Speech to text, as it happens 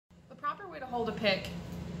way to hold a pick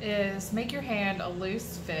is make your hand a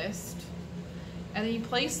loose fist, and then you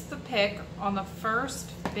place the pick on the first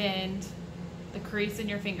bend, the crease in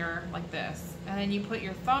your finger like this, and then you put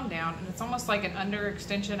your thumb down, and it's almost like an under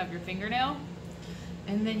extension of your fingernail,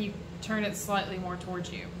 and then you turn it slightly more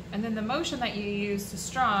towards you. And then the motion that you use to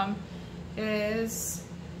strum is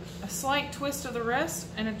a slight twist of the wrist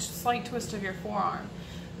and a slight twist of your forearm.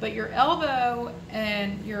 But your elbow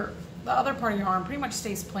and the other part of your arm pretty much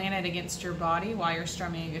stays planted against your body while you're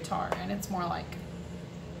strumming a guitar, and it's more like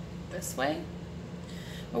this way.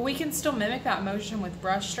 But we can still mimic that motion with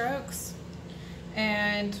brush strokes,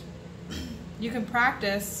 and you can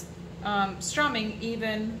practice strumming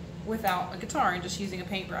even without a guitar and just using a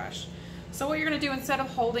paintbrush. So what you're going to do, instead of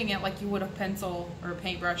holding it like you would a pencil or a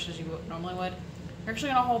paintbrush as you normally would, you're actually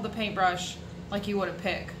going to hold the paintbrush like you would a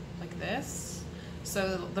pick, like this.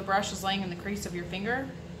 So the brush is laying in the crease of your finger,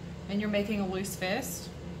 and you're making a loose fist.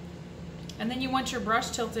 And then you want your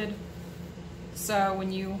brush tilted, so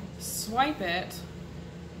when you swipe it,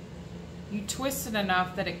 you twist it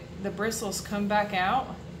enough that the bristles come back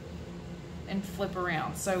out and flip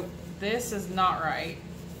around. So this is not right.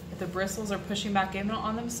 If the bristles are pushing back in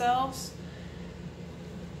on themselves,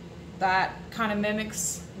 that kind of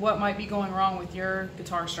mimics what might be going wrong with your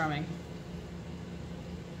guitar strumming.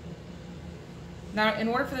 Now, in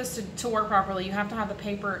order for this to work properly, you have to have the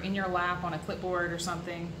paper in your lap on a clipboard or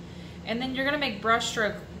something. And then you're going to make brush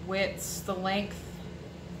stroke widths, the length,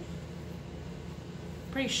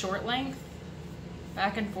 pretty short length,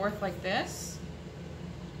 back and forth like this.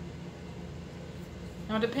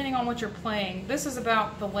 Now, depending on what you're playing, this is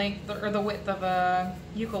about the length or the width of a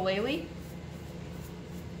ukulele.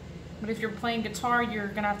 But if you're playing guitar, you're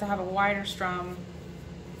going to have a wider strum,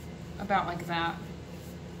 about like that.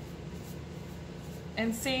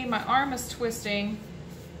 And see, my arm is twisting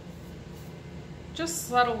just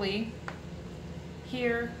subtly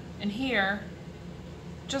here and here,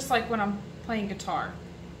 just like when I'm playing guitar.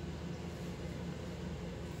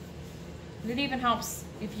 It even helps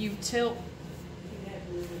if you tilt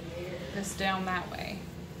this down that way.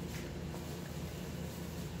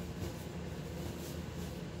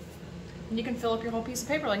 And you can fill up your whole piece of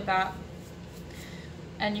paper like that.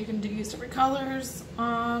 And you can use different colors,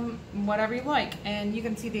 whatever you like. And you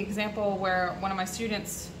can see the example where one of my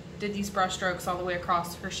students did these brush strokes all the way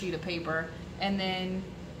across her sheet of paper. And then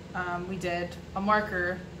we did a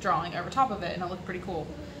marker drawing over top of it, and it looked pretty cool.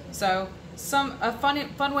 So a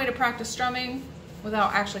fun way to practice strumming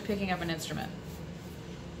without actually picking up an instrument.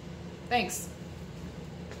 Thanks.